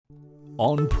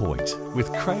On Point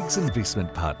with Craig's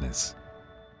Investment Partners.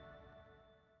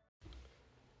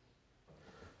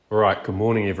 All right, good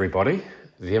morning everybody.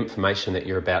 The information that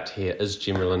you're about to hear is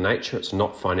general in nature. It's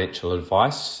not financial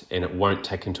advice and it won't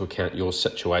take into account your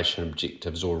situation,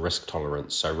 objectives or risk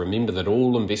tolerance. So remember that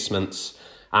all investments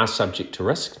are subject to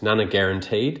risk, none are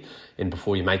guaranteed, and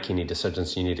before you make any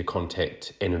decisions you need to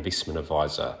contact an investment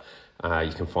advisor.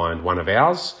 You can find one of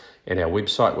ours at our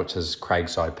website, which is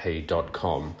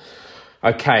craigsip.com.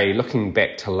 Okay, looking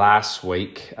back to last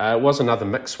week, it was another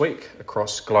mixed week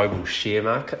across global share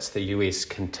markets. The US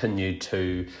continued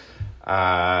to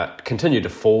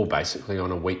fall basically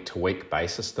on a week-to-week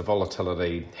basis. The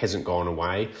volatility hasn't gone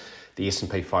away. The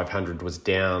S&P 500 was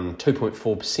down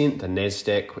 2.4%. The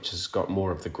Nasdaq, which has got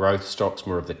more of the growth stocks,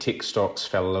 more of the tech stocks,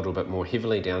 fell a little bit more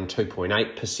heavily, down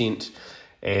 2.8%.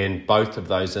 And both of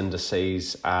those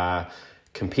indices are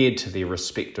compared to their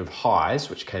respective highs,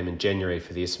 which came in January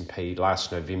for the S&P,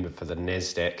 last November for the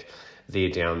Nasdaq, they're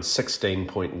down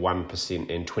 16.1%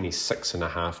 and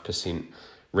 26.5%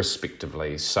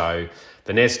 respectively. So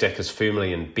the Nasdaq is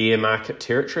firmly in bear market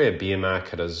territory. A bear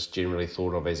market is generally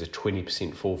thought of as a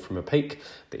 20% fall from a peak.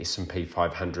 The S&P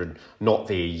 500, not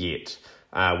there yet.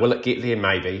 Will it get there?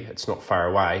 Maybe. It's not far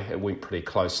away. It went pretty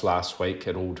close last week.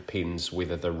 It all depends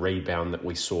whether the rebound that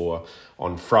we saw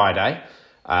on Friday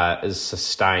is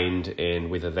sustained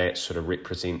and whether that sort of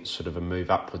represents sort of a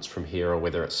move upwards from here or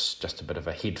whether it's just a bit of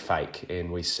a head fake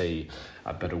and we see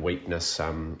a bit of weakness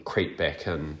creep back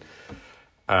in.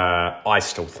 I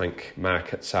still think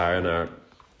markets are in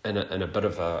a bit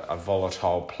of a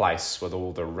volatile place with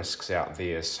all the risks out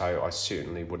there, so I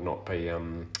certainly would not be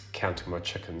counting my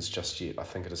chickens just yet. I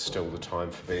think it is still the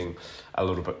time for being a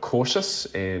little bit cautious,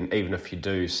 and even if you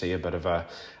do see a bit of a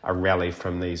rally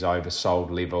from these oversold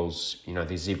levels, you know,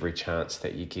 there's every chance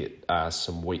that you get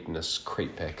some weakness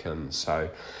creep back in, so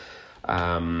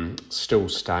still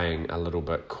staying a little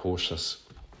bit cautious.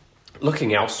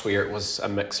 Looking elsewhere, it was a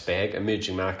mixed bag.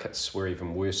 Emerging markets were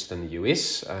even worse than the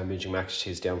US. Emerging market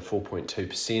shares down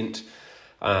 4.2%.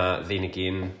 Then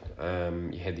again,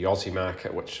 you had the Aussie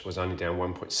market, which was only down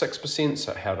 1.6%,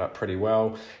 so it held up pretty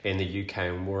well. And the UK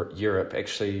and Europe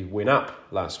actually went up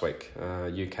last week.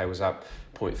 UK was up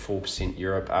 0.4%,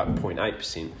 Europe up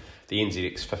 0.8%. The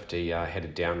NZX 50 had a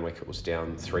down week. It was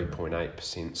down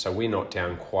 3.8%. So we're not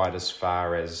down quite as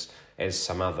far as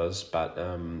some others, but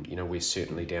you know, we're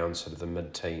certainly down sort of the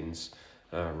mid-teens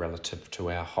relative to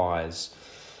our highs.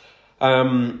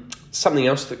 Something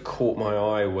else that caught my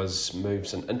eye was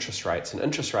moves in interest rates. And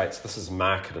interest rates, this is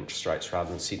market interest rates rather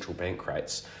than central bank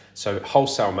rates. So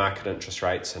wholesale market interest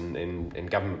rates and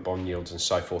government bond yields and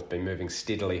so forth been moving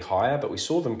steadily higher, but we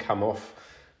saw them come off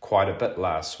quite a bit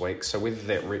last week. So whether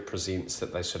that represents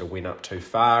that they sort of went up too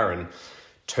far and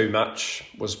too much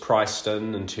was priced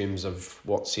in terms of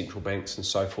what central banks and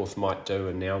so forth might do,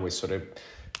 and now we're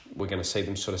going to see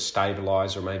them sort of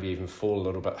stabilise or maybe even fall a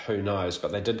little bit, who knows,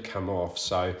 but they did come off.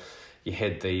 So you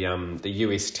had the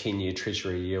US 10-year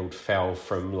Treasury yield fell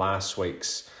from last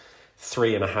week's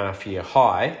 3.5-year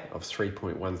high of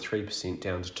 3.13%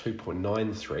 down to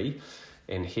 2.93%,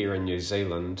 and here in New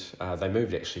Zealand they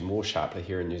moved actually more sharply.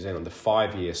 Here in New Zealand, the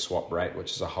 5-year swap rate,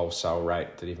 which is a wholesale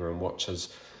rate that everyone watches,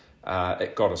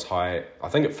 it got as high, I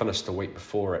think it finished the week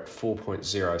before at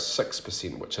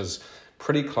 4.06%, which is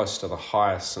pretty close to the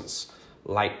highest since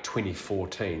late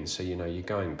 2014. So, you know, you're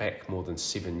going back more than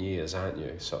 7 years, aren't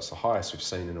you? So it's the highest we've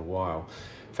seen in a while.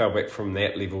 Fell back from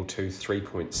that level to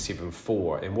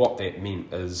 3.74. And what that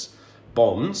meant is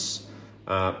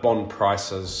bond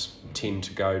prices tend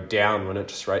to go down when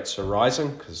interest rates are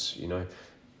rising because, you know,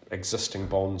 existing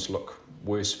bonds look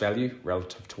worse value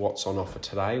relative to what's on offer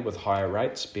today with higher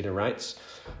rates, better rates.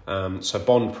 So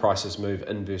bond prices move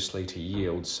inversely to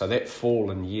yields. So that fall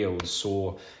in yields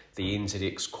saw the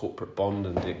NZX corporate bond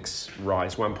index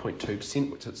rise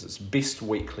 1.2%, which is its best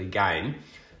weekly gain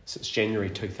since January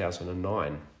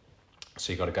 2009.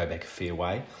 So you've got to go back a fair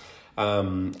way.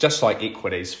 Just like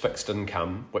equities, fixed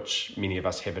income, which many of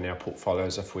us have in our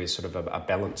portfolios if we're sort of a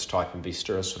balanced type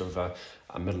investor, a sort of a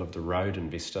middle-of-the-road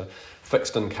investor,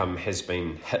 fixed income has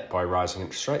been hit by rising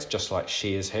interest rates, just like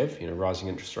shares have. You know, rising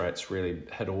interest rates really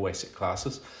hit all asset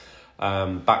classes.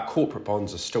 But corporate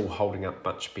bonds are still holding up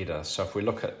much better. So if we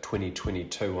look at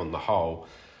 2022 on the whole,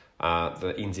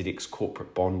 the NZX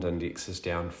corporate bond index is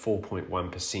down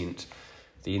 4.1%.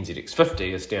 The NZX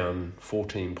 50 is down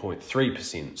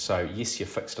 14.3%. So yes, your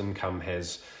fixed income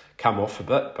has come off a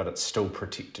bit, but it's still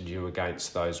protected you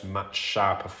against those much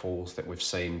sharper falls that we've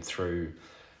seen through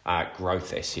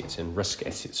growth assets and risk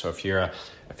assets. So if you're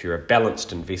a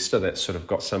balanced investor that's sort of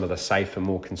got some of the safer,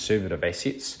 more conservative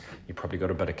assets, you've probably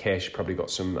got a bit of cash, you've probably got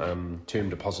some term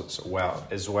deposits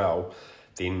as well,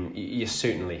 then you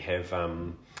certainly have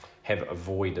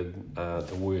avoided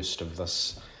the worst of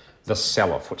this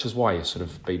sell-off, which is why you sort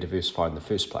of be diversified in the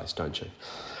first place, don't you?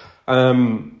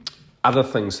 Other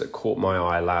things that caught my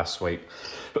eye last week,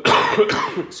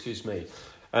 excuse me,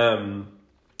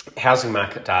 housing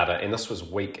market data, and this was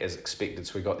weak as expected.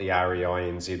 So we got the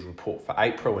REINZ report for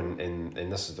April, and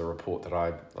this is the report that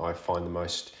I find the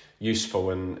most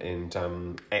useful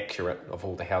and accurate of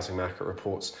all the housing market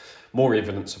reports. More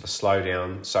evidence of a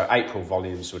slowdown. So April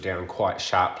volumes were down quite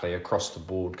sharply across the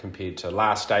board compared to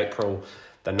last April.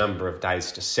 The number of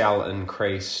days to sell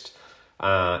increased,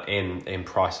 and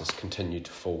prices continued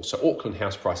to fall. So Auckland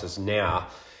house prices now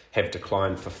have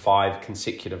declined for 5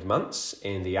 consecutive months,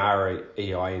 and the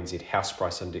REINZ house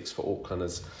price index for Auckland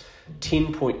is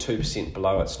 10.2%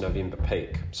 below its November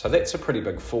peak. So that's a pretty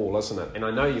big fall, isn't it? And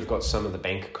I know you've got some of the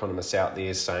bank economists out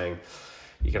there saying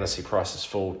you're going to see prices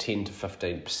fall 10 to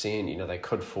 15%, they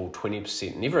could fall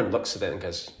 20%, and everyone looks at that and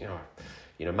goes,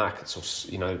 markets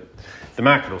will, the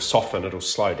market will soften, it'll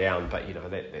slow down, but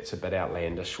that's a bit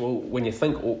outlandish. Well, when you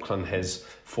think Auckland has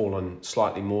fallen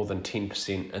slightly more than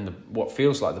 10% in what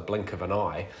feels like the blink of an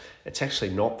eye, it's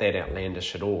actually not that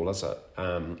outlandish at all, is it?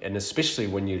 And especially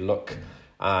when you look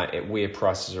at where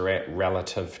prices are at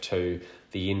relative to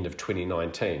the end of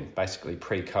 2019, basically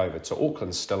pre-COVID. So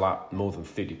Auckland's still up more than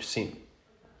 30%.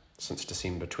 Since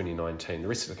December 2019. The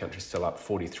rest of the country is still up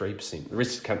 43%. The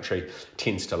rest of the country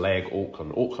tends to lag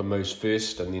Auckland. Auckland moves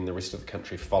first and then the rest of the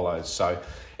country follows. So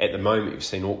at the moment you've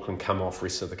seen Auckland come off,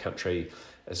 rest of the country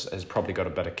has probably got a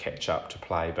bit of catch up to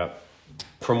play. But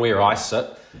from where I sit,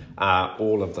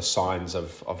 all of the signs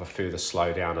of a further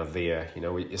slowdown are there.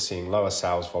 You're seeing lower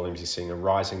sales volumes, you're seeing a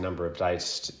rising number of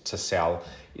days to sell,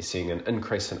 you're seeing an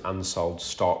increase in unsold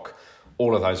stock.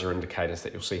 All of those are indicators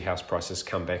that you'll see house prices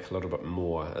come back a little bit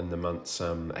more in the months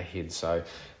ahead. So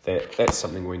that's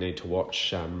something we need to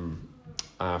watch from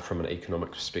an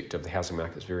economic perspective. The housing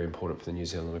market is very important for the New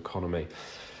Zealand economy.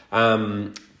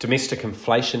 Domestic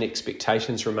inflation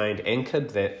expectations remained anchored.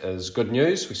 That is good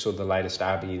news. We saw the latest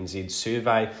RBNZ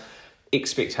survey.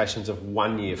 Expectations of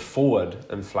 1 year forward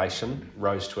inflation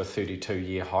rose to a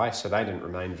 32-year high, so they didn't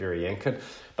remain very anchored.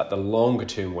 But the longer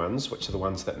term ones, which are the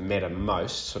ones that matter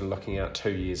most, sort of looking out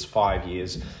 2 years, 5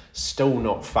 years, still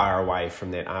not far away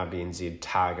from that RBNZ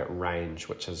target range,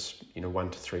 which is 1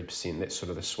 to 3%. That's sort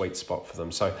of the sweet spot for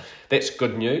them. So that's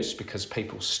good news because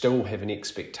people still have an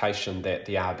expectation that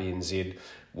the RBNZ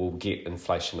will get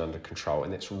inflation under control,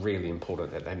 and that's really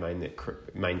important that they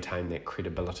maintain that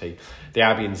credibility. The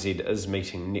RBNZ is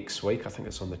meeting next week. I think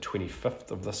it's on the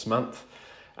 25th of this month.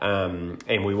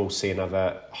 And we will see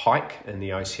another hike in the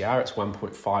OCR. It's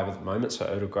 1.5 at the moment, so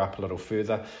it'll go up a little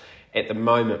further. At the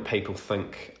moment, people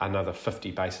think another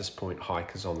 50 basis point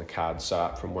hike is on the card, so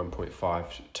up from 1.5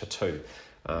 to 2.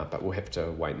 But we'll have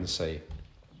to wait and see.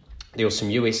 There was some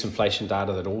US inflation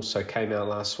data that also came out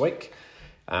last week.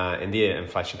 And their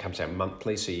inflation comes out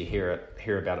monthly, so you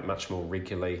hear about it much more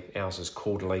regularly. Ours is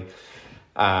quarterly.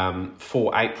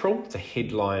 For April, the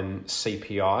headline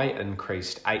CPI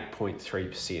increased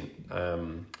 8.3%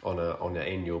 on an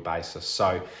annual basis.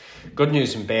 So good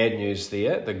news and bad news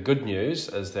there. The good news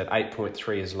is that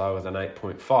 8.3 is lower than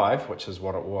 8.5, which is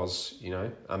what it was,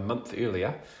 a month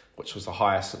earlier, which was the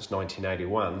highest since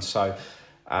 1981. So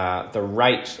the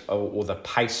rate or the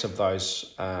pace of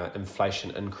those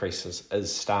inflation increases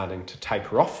is starting to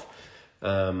taper off.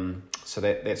 So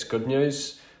that's good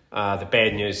news. The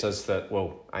bad news is that,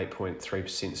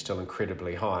 8.3% is still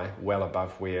incredibly high, well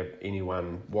above where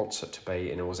anyone wants it to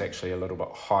be, and it was actually a little bit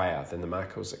higher than the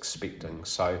market was expecting.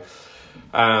 So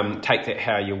take that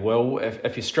how you will.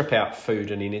 If you strip out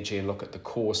food and energy and look at the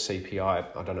core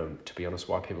CPI, I don't know, to be honest,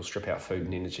 why people strip out food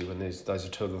and energy when those are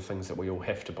two of the things that we all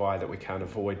have to buy that we can't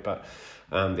avoid, but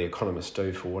the economists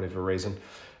do for whatever reason.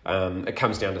 It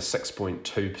comes down to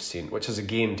 6.2%, which is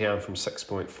again down from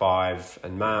 6.5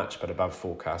 in March, but above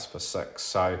forecast for 6.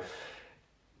 So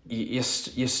you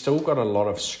still got a lot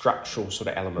of structural sort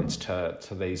of elements to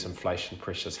these inflation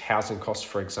pressures. Housing costs,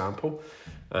 for example,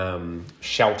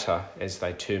 shelter, as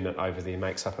they term it over there,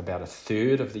 makes up about a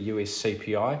third of the US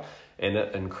CPI, and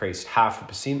it increased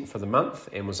 0.5% for the month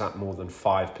and was up more than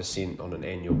 5% on an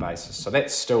annual basis. So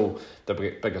that's still the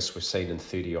biggest we've seen in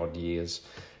 30 odd years.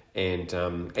 And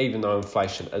even though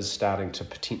inflation is starting to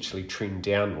potentially trend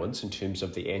downwards in terms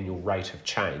of the annual rate of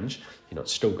change,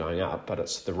 it's still going up, but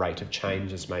it's the rate of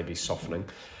change is maybe softening.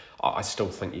 I still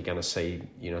think you're going to see,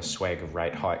 swag of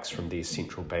rate hikes from their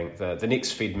central bank. The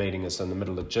next Fed meeting is in the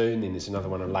middle of June, then there's another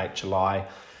one in late July.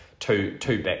 Two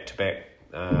back-to-back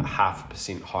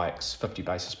 0.5% hikes, 50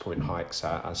 basis point hikes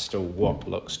are still what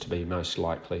looks to be most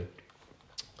likely.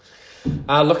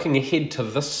 Looking ahead to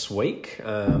this week,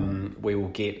 we will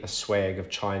get a swag of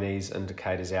Chinese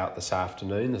indicators out this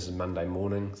afternoon. This is Monday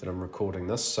morning that I'm recording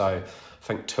this, so I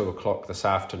think 2 o'clock this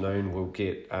afternoon we'll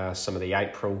get some of the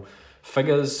April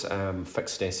figures,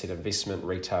 fixed asset investment,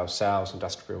 retail sales,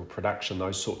 industrial production,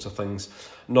 those sorts of things.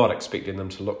 Not expecting them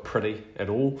to look pretty at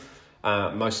all.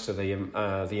 Most of the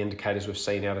indicators we've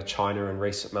seen out of China in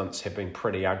recent months have been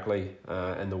pretty ugly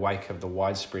in the wake of the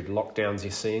widespread lockdowns you're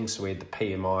seeing. So we had the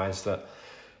PMIs that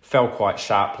fell quite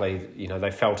sharply.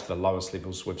 They fell to the lowest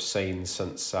levels we've seen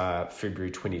since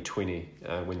February 2020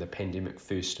 when the pandemic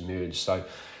first emerged. So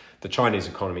the Chinese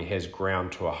economy has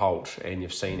ground to a halt, and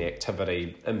you've seen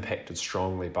activity impacted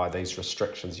strongly by these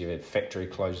restrictions. You've had factory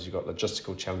closures, you've got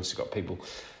logistical challenges, you've got people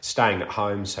staying at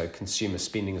home, so consumer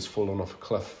spending has fallen off a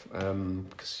cliff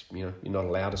because you're not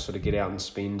allowed to sort of get out and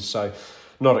spend. So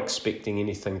not expecting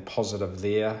anything positive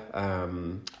there.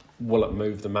 Will it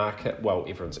move the market? Well,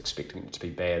 everyone's expecting it to be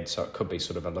bad, so it could be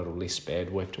sort of a little less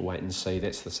bad. We'll have to wait and see.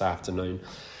 That's this afternoon.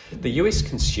 The US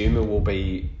consumer will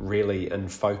be really in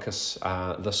focus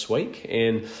this week,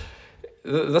 and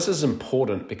this is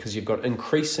important because you've got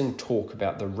increasing talk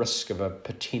about the risk of a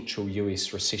potential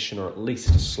US recession, or at least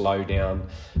a slowdown,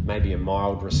 maybe a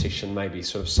mild recession, maybe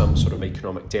sort of some sort of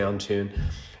economic downturn.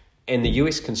 And the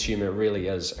US consumer really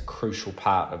is a crucial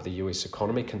part of the US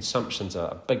economy. Consumption's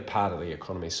a big part of the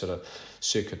economy, sort of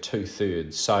circa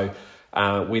 2/3. So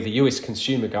where the US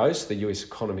consumer goes, the US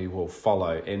economy will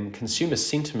follow. And consumer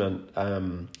sentiment,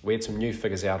 we had some new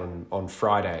figures out on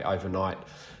Friday overnight.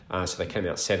 So they came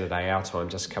out Saturday our time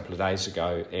just a couple of days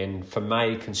ago. And for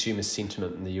May, consumer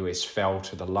sentiment in the US fell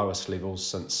to the lowest levels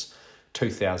since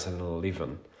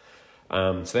 2011.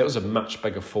 So that was a much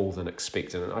bigger fall than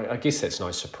expected. And I guess that's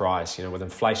no surprise, with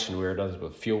inflation where it is,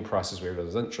 with fuel prices where it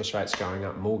is, interest rates going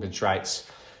up, mortgage rates,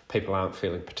 people aren't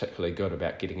feeling particularly good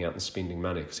about getting out and spending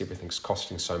money because everything's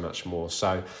costing so much more.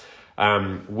 So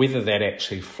whether that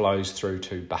actually flows through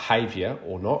to behaviour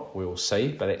or not, we'll see,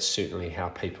 but that's certainly how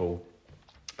people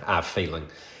are feeling.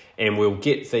 And we'll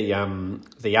get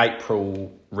the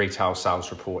April retail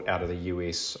sales report out of the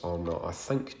US on, I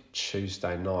think,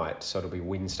 Tuesday night. So it'll be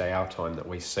Wednesday our time that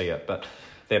we see it, but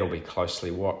that'll be closely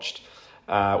watched.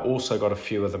 Also got a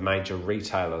few of the major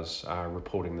retailers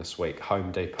reporting this week.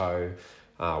 Home Depot,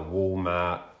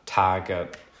 Walmart,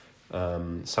 Target,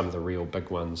 some of the real big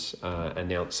ones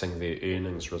announcing their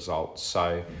earnings results.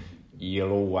 So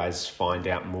you'll always find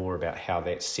out more about how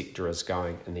that sector is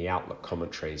going in the outlook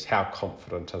commentaries. How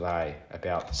confident are they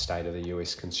about the state of the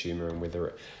US consumer and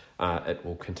whether it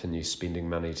will continue spending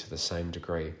money to the same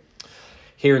degree.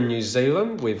 Here in New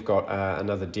Zealand, we've got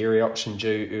another dairy auction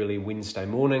due early Wednesday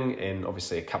morning, and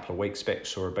obviously a couple of weeks back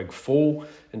saw a big fall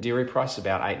in dairy price,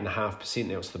 about 8.5%.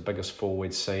 That was the biggest fall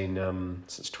we'd seen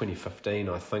since 2015,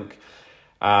 I think.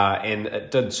 And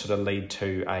it did sort of lead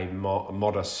to a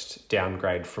modest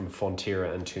downgrade from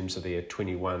Fonterra in terms of their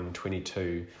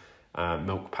 21-22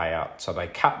 milk payout. So they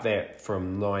cut that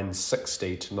from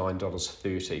 $9.60 to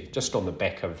 $9.30, just on the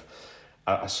back of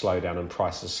a slowdown in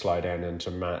prices, slowdown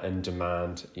in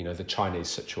demand. The Chinese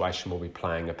situation will be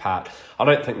playing a part. I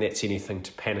don't think that's anything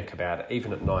to panic about.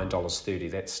 Even at $9.30,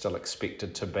 that's still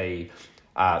expected to be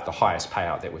the highest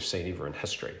payout that we've seen ever in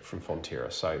history from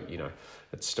Fonterra. So,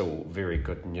 it's still very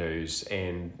good news.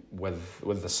 And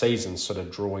with the season sort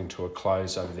of drawing to a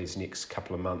close over these next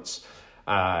couple of months,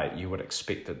 you would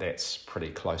expect that that's pretty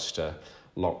close to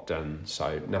locked in.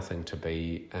 So nothing to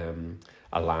be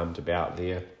alarmed about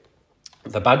there.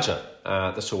 The budget,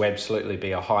 this will absolutely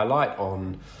be a highlight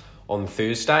on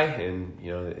Thursday, and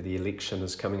the election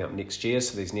is coming up next year,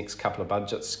 so these next couple of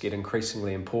budgets get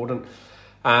increasingly important.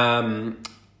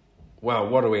 Well,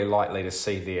 what are we likely to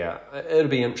see there? It'll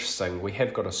be interesting. We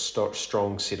have got a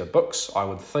strong set of books, I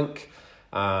would think,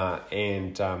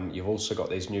 and you've also got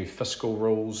these new fiscal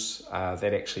rules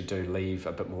that actually do leave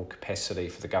a bit more capacity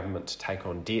for the government to take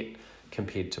on debt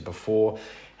compared to before.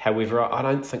 However, I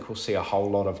don't think we'll see a whole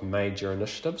lot of major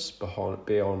initiatives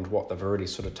beyond what they've already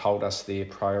sort of told us they're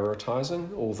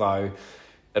prioritising, although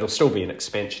it'll still be an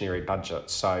expansionary budget.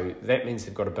 So that means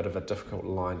they've got a bit of a difficult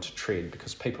line to tread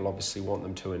because people obviously want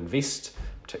them to invest,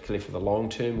 particularly for the long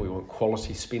term. We want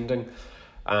quality spending.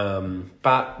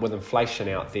 But with inflation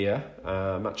out there,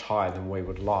 much higher than we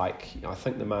would like, I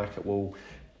think the market will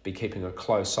be keeping a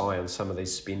close eye on some of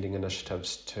these spending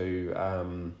initiatives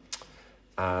to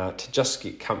to just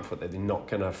get comfort that they're not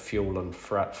going to fuel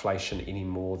inflation any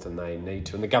more than they need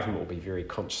to. And the government will be very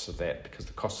conscious of that because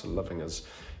the cost of living is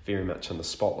very much in the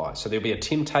spotlight. So there'll be a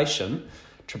temptation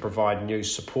to provide new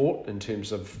support in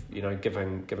terms of,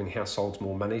 giving households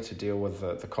more money to deal with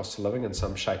the cost of living in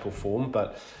some shape or form,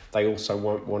 but they also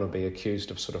won't want to be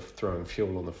accused of sort of throwing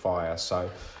fuel on the fire. So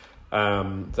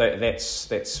those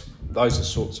are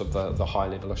sorts of the high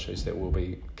level issues that we'll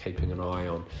be keeping an eye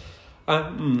on.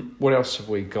 What else have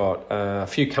we got? A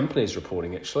few companies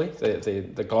reporting, actually.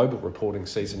 The global reporting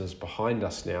season is behind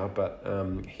us now, but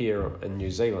here in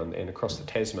New Zealand and across the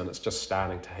Tasman, it's just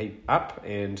starting to heat up,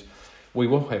 and we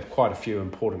will have quite a few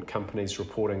important companies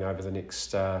reporting over the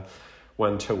next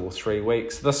 1, 2 or 3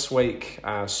 weeks. This week,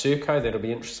 Serco, that'll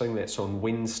be interesting. That's on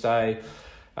Wednesday.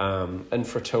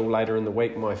 Infratil later in the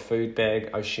week, My Food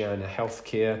Bag, Oceania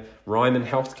Healthcare, Ryman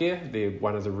Healthcare, they're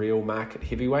one of the real market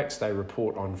heavyweights. They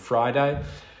report on Friday.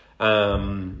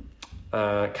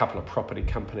 A couple of property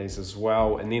companies as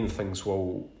well, and then things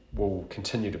will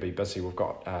continue to be busy. We've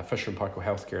got Fisher & Paykel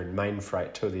Healthcare and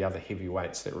Mainfreight, two of the other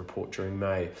heavyweights that report during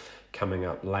May, coming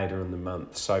up later in the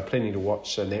month. So plenty to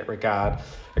watch in that regard.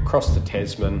 Across the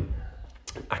Tasman,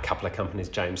 a couple of companies,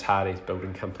 James Hardie's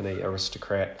building company,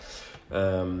 Aristocrat,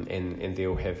 and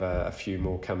they'll have a few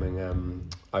more coming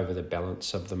over the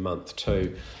balance of the month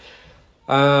too.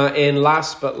 And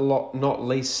last but not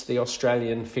least, the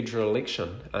Australian federal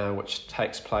election, which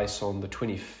takes place on the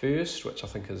 21st, which I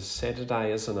think is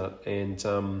Saturday, isn't it?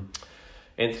 And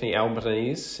Anthony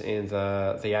Albanese and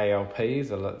the ALP,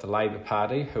 the Labour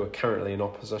Party, who are currently in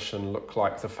opposition, look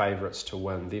like the favourites to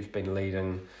win. They've been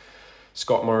leading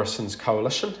Scott Morrison's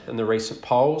coalition in the recent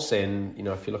polls, and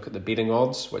if you look at the betting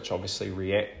odds, which obviously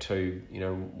react to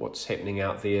what's happening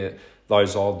out there,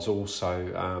 those odds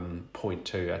also point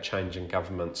to a change in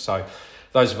government. So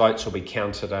those votes will be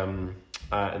counted in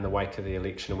the wake of the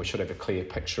election, and we should have a clear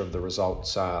picture of the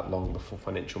results long before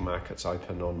financial markets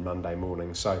open on Monday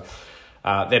morning. So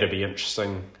that'll be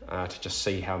interesting to just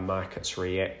see how markets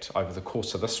react over the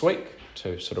course of this week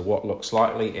to sort of what looks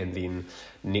likely, and then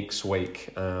next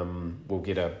week we'll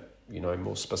get a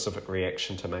more specific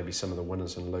reaction to maybe some of the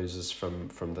winners and losers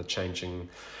from the changing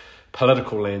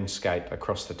political landscape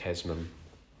across the Tasman.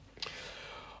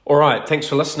 All right, thanks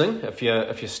for listening. If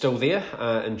you're still there,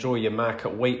 enjoy your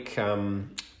market week. Keep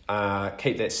that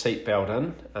seatbelt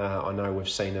in. I know we've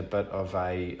seen a bit of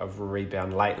a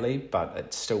rebound lately, but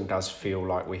it still does feel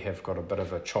like we have got a bit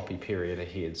of a choppy period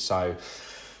ahead. So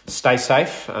stay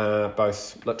safe,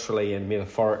 both literally and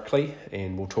metaphorically,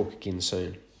 and we'll talk again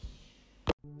soon.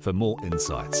 For more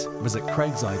insights, visit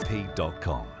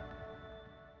craigsip.com.